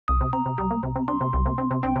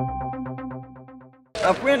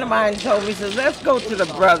A friend of mine told me, he says, let's go to the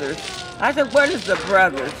Brothers. I said, what is the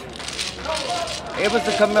Brothers? It was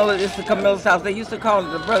it's the Camillus House. They used to call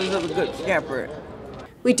it the Brothers of the Good Shepherd.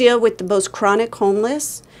 We deal with the most chronic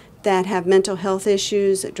homeless that have mental health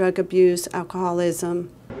issues, drug abuse, alcoholism.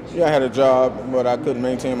 Yeah, I had a job, but I couldn't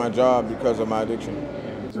maintain my job because of my addiction.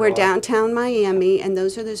 We're downtown Miami, and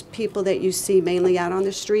those are those people that you see mainly out on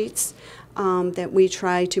the streets that we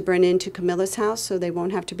try to bring into Camillus House so they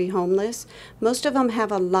won't have to be homeless. Most of them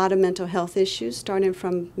have a lot of mental health issues, starting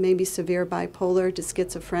from maybe severe bipolar to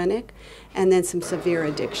schizophrenic, and then some severe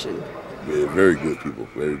addiction. They're very good people,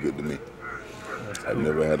 very good to me. I've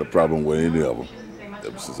never had a problem with any of them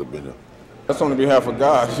ever since I've been here. That's on behalf of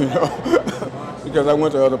God, you know, because I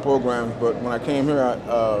went to other programs, but when I came here,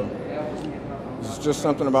 it's just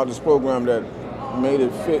something about this program that made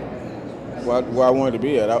it fit where I wanted to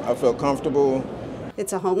be at. I felt comfortable.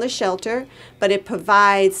 It's a homeless shelter, but it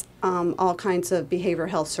provides all kinds of behavioral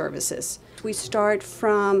health services. We start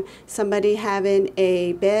from somebody having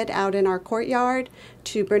a bed out in our courtyard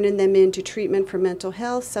to bringing them into treatment for mental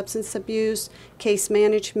health, substance abuse, case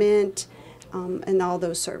management, and all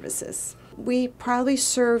those services. We probably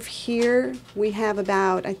serve here, we have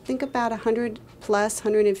about, I think about 100 plus,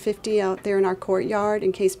 150 out there in our courtyard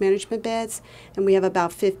in case management beds, and we have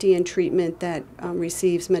about 50 in treatment that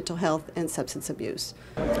receives mental health and substance abuse.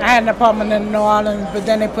 I had an apartment in New Orleans, but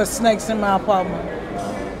then they put snakes in my apartment.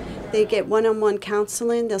 They get one-on-one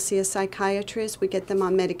counseling. They'll see a psychiatrist. We get them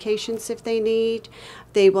on medications if they need.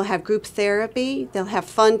 They will have group therapy. They'll have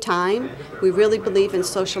fun time. We really believe in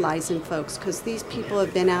socializing folks because these people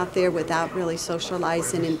have been out there without really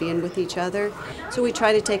socializing and being with each other. So we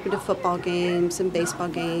try to take them to football games and baseball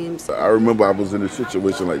games. I remember I was in a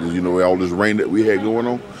situation like this, you know, all this rain that we had going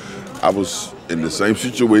on. I was in the same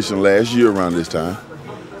situation last year around this time,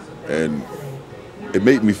 and it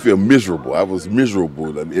made me feel miserable. I was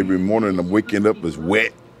miserable. And every morning I'm waking up, it's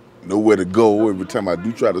wet, nowhere to go. Every time I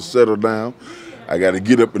do try to settle down, I got to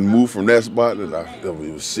get up and move from that spot, and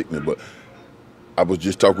it was sickening. But I was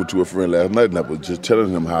just talking to a friend last night, and I was just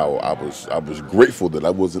telling him how I was grateful that I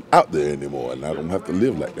wasn't out there anymore, and I don't have to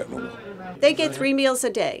live like that no more. They get 3 meals a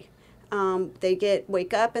day. They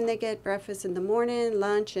wake up and they get breakfast in the morning,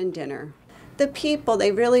 lunch, and dinner. The people,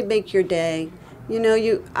 they really make your day. You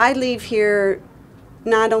know, I leave here.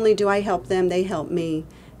 Not only do I help them, they help me.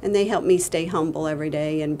 And they help me stay humble every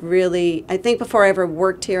day. And really, I think before I ever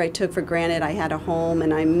worked here, I took for granted I had a home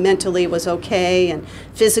and I mentally was okay and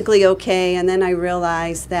physically okay. And then I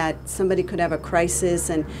realized that somebody could have a crisis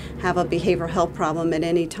and have a behavioral health problem at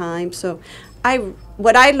any time. So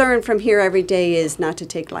what I learn from here every day is not to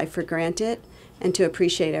take life for granted and to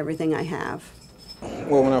appreciate everything I have.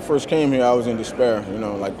 Well, when I first came here, I was in despair, you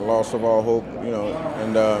know, like the loss of all hope, you know,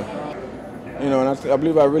 and I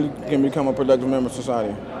believe I really can become a productive member of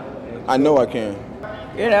society. I know I can.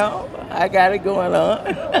 You know, I got it going on.